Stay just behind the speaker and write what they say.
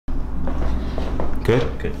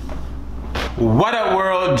Good, good. What up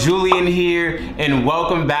world, Julian here, and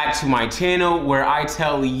welcome back to my channel where I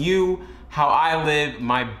tell you how I live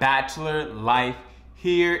my bachelor life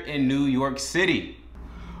here in New York City.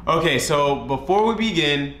 Okay, so before we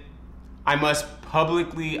begin, I must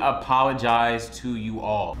publicly apologize to you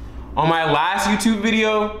all. On my last YouTube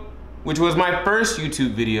video, which was my first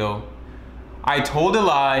YouTube video, I told a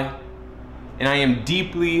lie, and I am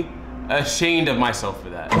deeply ashamed of myself for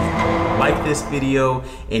that. Like this video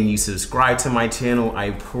and you subscribe to my channel,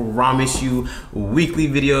 I promise you weekly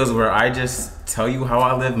videos where I just tell you how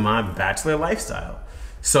I live my bachelor lifestyle.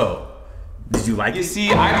 So, did you like it? You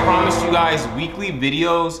see, I promised you guys weekly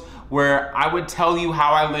videos where I would tell you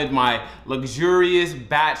how I live my luxurious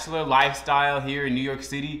bachelor lifestyle here in New York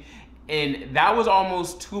City, and that was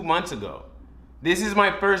almost 2 months ago. This is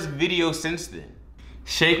my first video since then.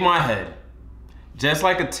 Shake my head. Just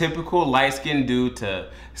like a typical light-skinned dude to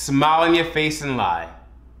smile in your face and lie.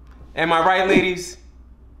 Am I right, ladies?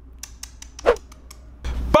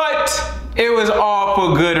 But it was all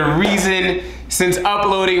for good reason. Since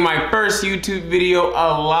uploading my first YouTube video,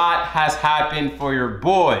 a lot has happened for your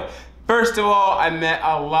boy. First of all, I met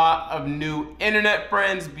a lot of new internet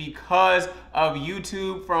friends because of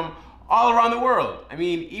YouTube from all around the world. I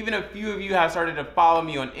mean, even a few of you have started to follow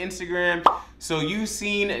me on Instagram, so you've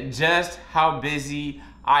seen just how busy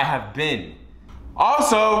I have been.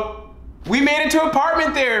 Also, we made it to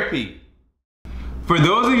apartment therapy. For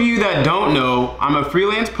those of you that don't know, I'm a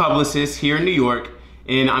freelance publicist here in New York,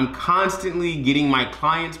 and I'm constantly getting my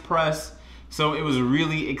clients press, so it was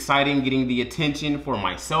really exciting getting the attention for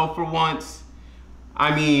myself for once.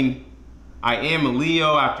 I mean, I am a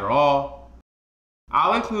Leo after all.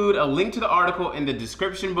 I'll include a link to the article in the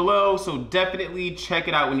description below, so definitely check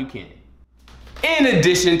it out when you can. In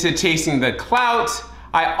addition to chasing the clout,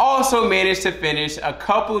 I also managed to finish a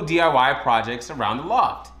couple DIY projects around the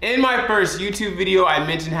loft. In my first YouTube video, I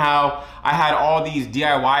mentioned how I had all these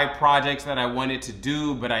DIY projects that I wanted to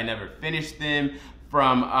do, but I never finished them,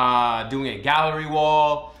 from doing a gallery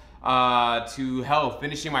wall to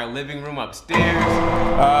finishing my living room upstairs.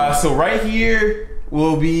 So right here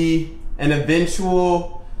will be an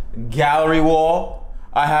eventual gallery wall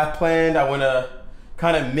I have planned. I want to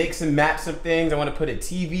kind of mix and match some things. I want to put a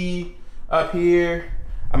TV up here.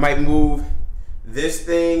 I might move this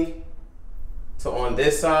thing to on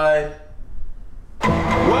this side.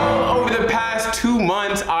 Well, over the past 2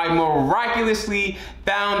 months, I miraculously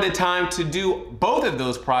found the time to do both of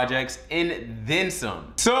those projects and then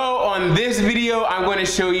some. So on this video, I'm going to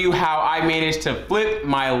show you how I managed to flip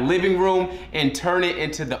my living room and turn it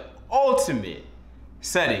into the ultimate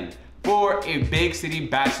setting for a big city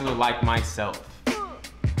bachelor like myself.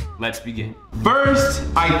 Let's begin. First,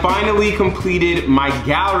 I finally completed my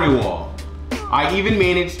gallery wall. I even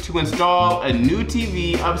managed to install a new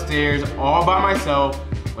TV upstairs all by myself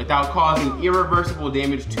without causing irreversible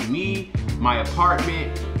damage to me, my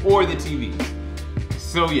apartment, or the TV.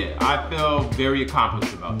 So yeah, I feel very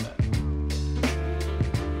accomplished about that.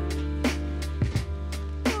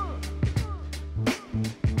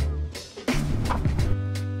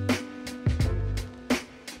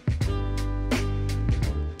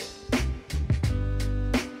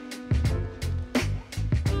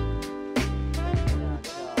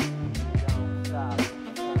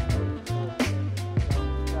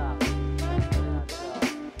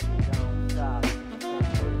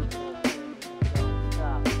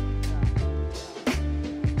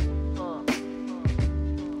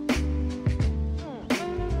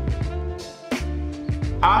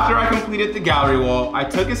 After I completed the gallery wall, I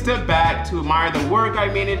took a step back to admire the work I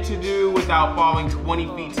managed to do without falling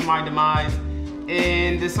 20 feet to my demise,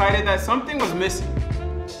 and decided that something was missing.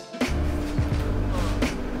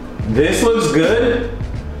 This looks good,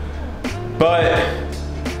 but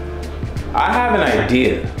I have an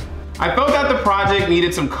idea. I felt that the project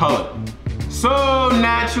needed some color. So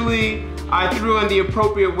naturally, I threw in the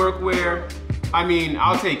appropriate workwear. I mean,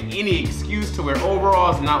 I'll take any excuse to wear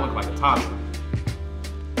overalls and not look like a toddler.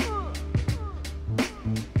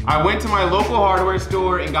 I went to my local hardware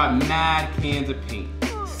store and got mad cans of paint.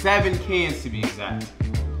 7 cans to be exact.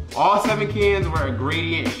 All 7 cans were a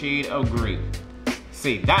gradient shade of green.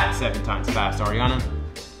 Say that 7 times fast, Ariana.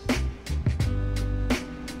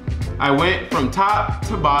 I went from top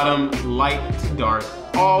to bottom, light to dark,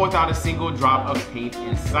 all without a single drop of paint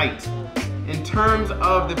in sight. In terms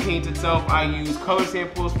of the paint itself, I used color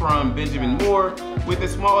samples from Benjamin Moore with the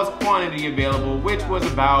smallest quantity available, which was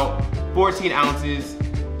about 14 ounces.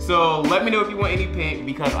 So let me know if you want any paint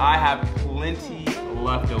because I have plenty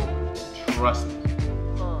left over, trust me.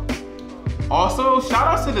 Also, shout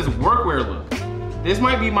outs to this workwear look. This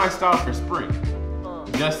might be my style for spring.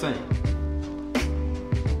 Just saying.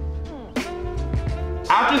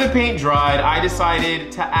 After the paint dried, I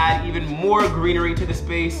decided to add even more greenery to the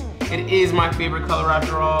space. It is my favorite color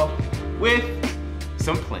after all, with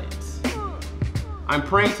some plants. I'm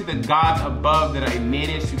praying to the gods above that I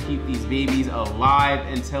manage to keep these babies alive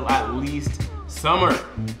until at least summer.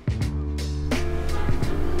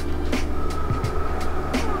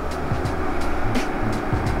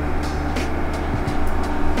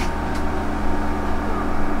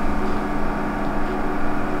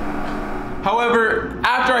 However,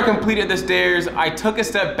 after I completed the stairs, I took a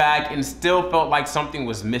step back and still felt like something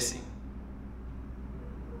was missing.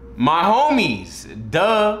 My homies,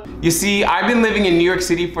 duh. You see, I've been living in New York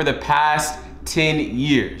City for the past 10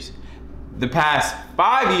 years. The past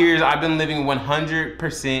 5 years, I've been living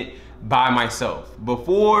 100% by myself.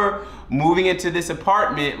 Before moving into this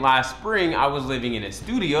apartment last spring, I was living in a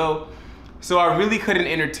studio, so I really couldn't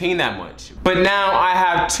entertain that much. But now I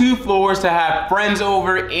have 2 floors to have friends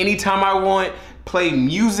over anytime I want, play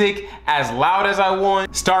music as loud as I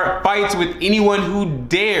want, start fights with anyone who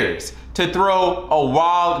dares to throw a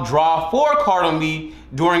wild draw 4 card on me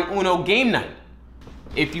during Uno game night.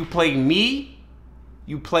 If you play me,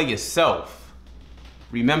 you play yourself.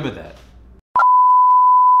 Remember that.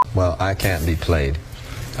 Well, I can't be played.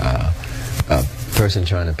 A person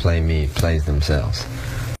trying to play me plays themselves.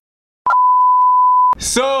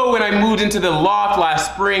 So when I moved into the loft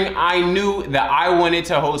last spring, I knew that I wanted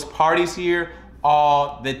to host parties here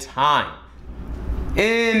all the time.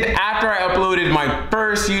 And after I uploaded my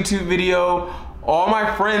first YouTube video, all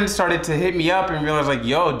my friends started to hit me up and realize like,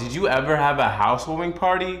 yo, did you ever have a housewarming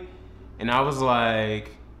party? And I was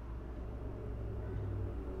like,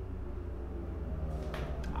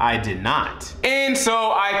 I did not. And so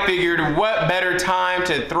I figured what better time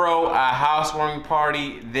to throw a housewarming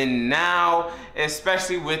party than now,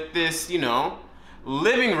 especially with this, you know,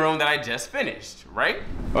 living room that I just finished, right?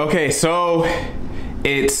 Okay, so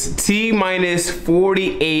it's T-minus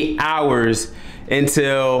 48 hours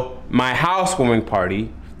until my housewarming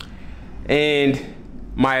party, and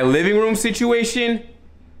my living room situation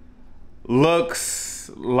looks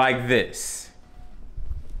like this.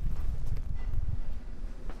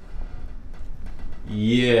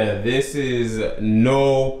 Yeah, this is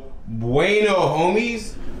no bueno,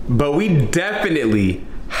 homies. But we definitely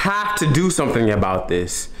have to do something about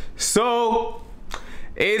this. So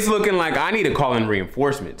it's looking like I need to call in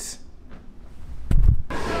reinforcements.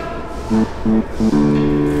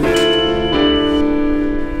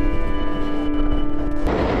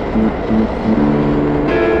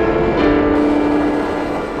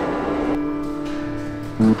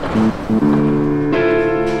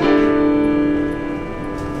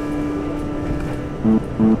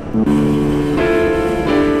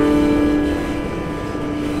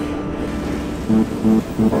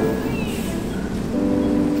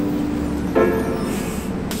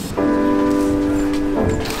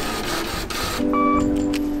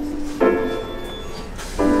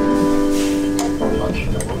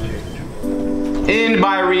 And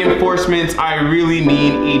by reinforcements, I really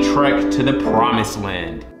mean a trek to the promised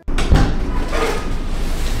land.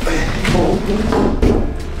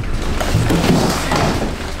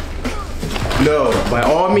 No, by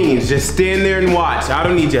all means, just stand there and watch. I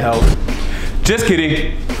don't need your help. Just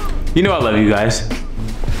kidding. You know I love you guys.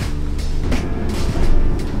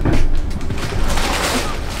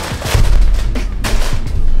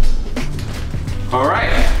 All right.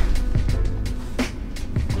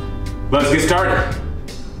 Let's get started.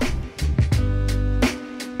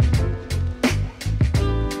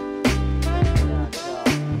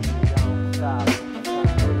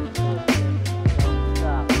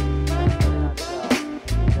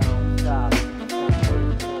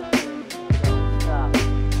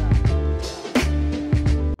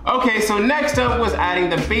 Okay, so next up was adding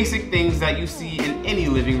the basic things that you see in any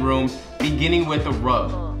living room, beginning with a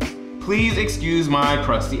rug. Please excuse my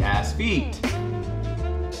crusty ass feet.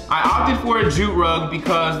 I opted for a jute rug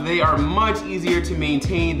because they are much easier to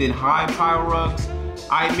maintain than high pile rugs.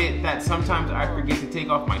 I admit that sometimes I forget to take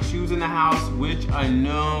off my shoes in the house, which I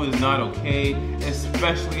know is not okay,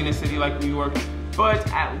 especially in a city like New York, but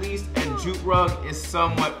at least a jute rug is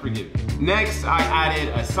somewhat forgiving. Next, I added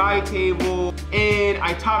a side table, and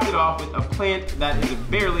I topped it off with a plant that is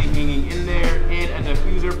barely hanging in there, and a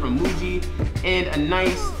diffuser from Muji, and a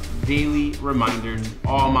nice daily reminder to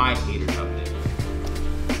all my haters out there.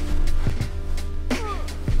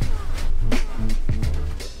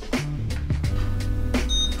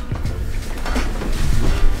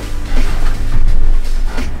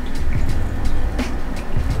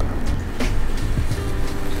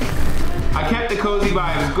 I kept the cozy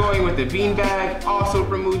vibes going with the beanbag, also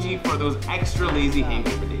from Muji, for those extra lazy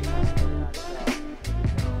hangover days.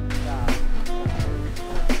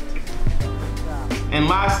 And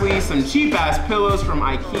lastly, some cheap ass pillows from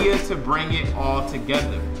Ikea to bring it all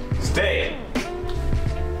together. Stay.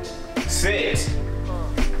 Sit.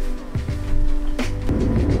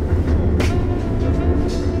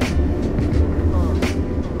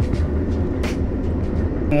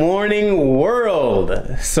 Morning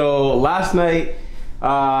world. So last night,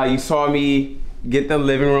 you saw me get the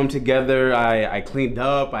living room together. I cleaned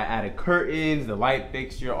up, I added curtains, the light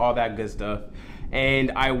fixture, all that good stuff.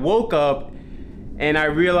 And I woke up and I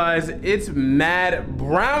realized it's mad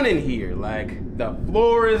brown in here. Like, the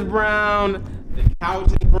floor is brown, the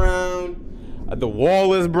couch is brown, the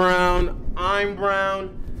wall is brown, I'm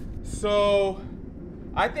brown. So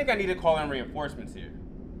I think I need to call in reinforcements here.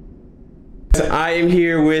 I am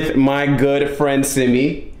here with my good friend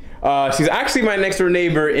Simi. She's actually my next door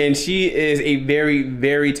neighbor, and she is a very,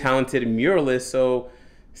 very talented muralist. So,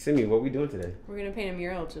 Simi, what are we doing today? We're gonna paint a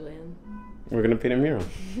mural, Julian. We're gonna paint a mural.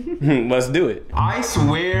 Let's do it. I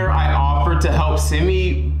swear I offered to help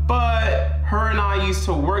Simi, but her and I used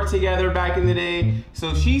to work together back in the day.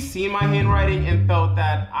 So she's seen my handwriting and felt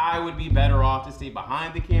that I would be better off to stay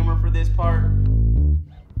behind the camera for this part.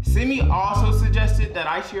 Simi also suggested that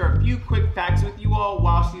I share a few quick facts with you all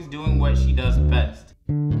while she's doing what she does best.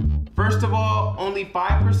 First of all, only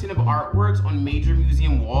 5% of artworks on major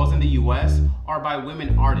museum walls in the US are by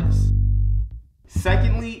women artists.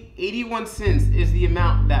 Secondly, 81 cents is the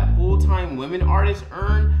amount that full-time women artists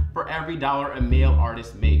earn for every dollar a male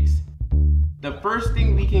artist makes. The first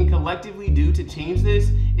thing we can collectively do to change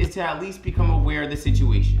this is to at least become aware of the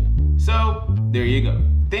situation. So, there you go.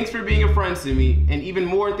 Thanks for being a friend, Simi, and even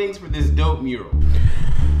more thanks for this dope mural.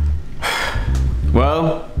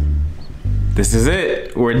 Well, this is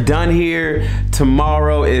it. We're done here.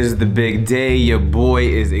 Tomorrow is the big day. Your boy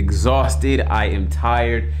is exhausted. I am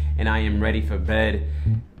tired, and I am ready for bed.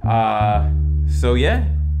 So yeah,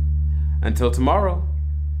 until tomorrow.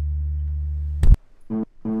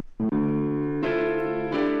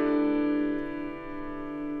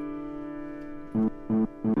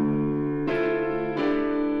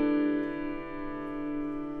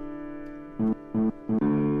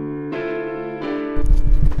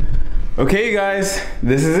 Okay guys,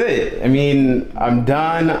 this is it. I mean, I'm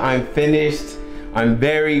done, I'm finished. I'm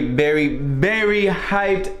very, very, very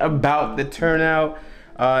hyped about the turnout.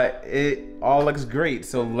 It all looks great.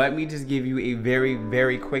 So let me just give you a very,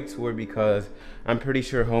 very quick tour because I'm pretty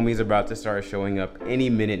sure homie's about to start showing up any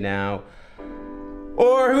minute now.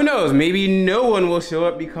 Or who knows, maybe no one will show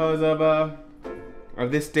up because of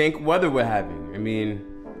this stank weather we're having. I mean,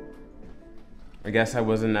 I guess I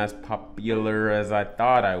wasn't as popular as I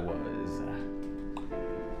thought I was.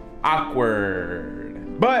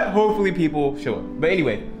 Awkward. But hopefully people show up. But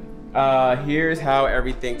anyway, here's how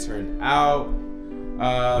everything turned out.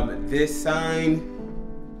 This sign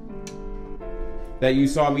that you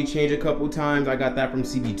saw me change a couple times, I got that from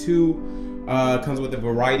CB2. Comes with a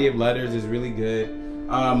variety of letters, is really good.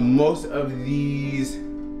 Most of these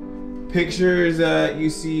pictures that you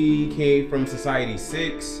see came from Society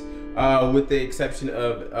 6. With the exception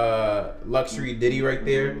of Luxury Diddy right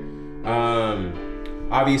there.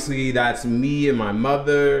 Obviously that's me and my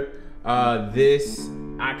mother. This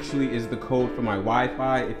actually is the code for my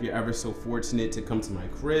Wi-Fi if you're ever so fortunate to come to my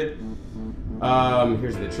crib.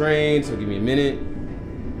 Here's the train, so give me a minute.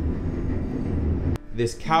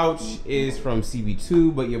 This couch is from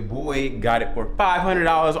CB2, but your boy got it for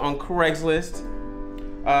 $500 on Craigslist.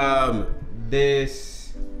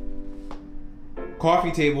 This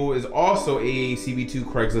coffee table is also a CB2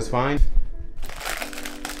 Craigslist find.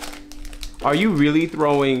 Are you really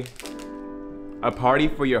throwing a party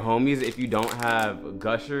for your homies if you don't have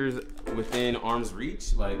gushers within arm's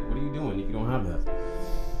reach? Like, what are you doing if you don't have that?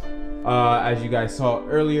 As you guys saw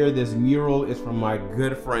earlier, this mural is from my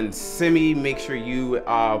good friend Simi. Make sure you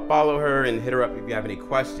follow her and hit her up if you have any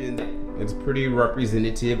questions. It's pretty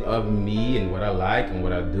representative of me and what I like and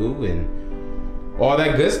what I do and all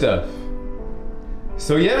that good stuff.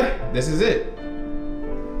 So yeah, this is it.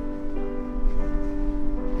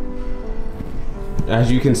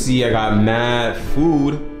 As you can see, I got mad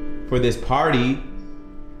food for this party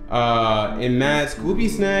and mad Scooby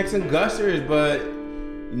snacks and gushers, but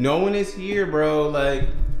no one is here, bro. Like,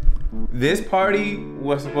 this party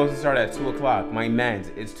was supposed to start at 2 o'clock. My mans,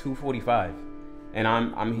 it's 2:45, and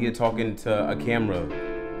I'm here talking to a camera.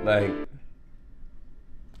 Like,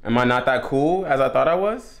 am I not that cool as I thought I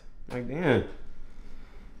was? Like, damn.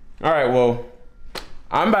 All right, well,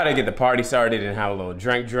 I'm about to get the party started and have a little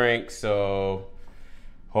drink. So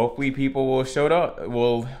hopefully people will show up.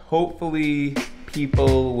 Well, hopefully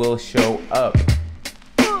people will show up.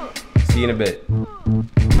 See you in a bit.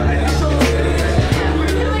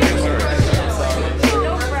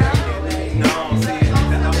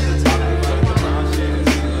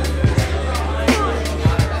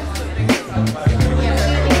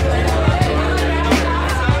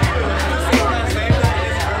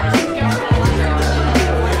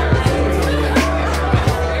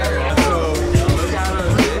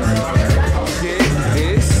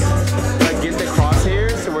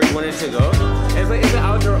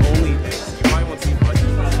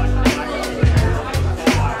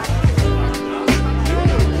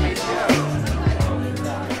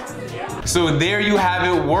 So there you have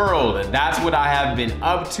it, world. That's what I have been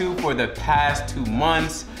up to for the past 2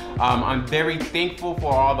 months. I'm very thankful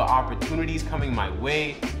for all the opportunities coming my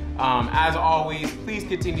way. As always, please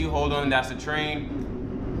continue, hold on, that's the train.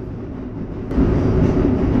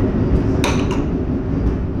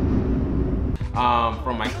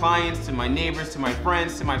 From my clients, to my neighbors, to my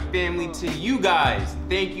friends, to my family, to you guys,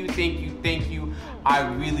 thank you, thank you, thank you. I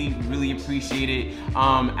really, really appreciate it.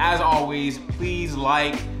 As always, please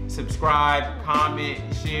like, subscribe, comment,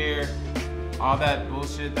 share, all that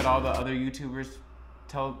bullshit that all the other YouTubers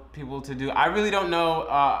tell people to do. I really don't know,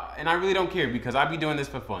 and I really don't care because I be doing this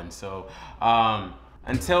for fun. So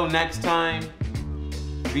until next time,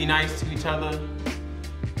 be nice to each other.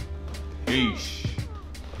 Peace.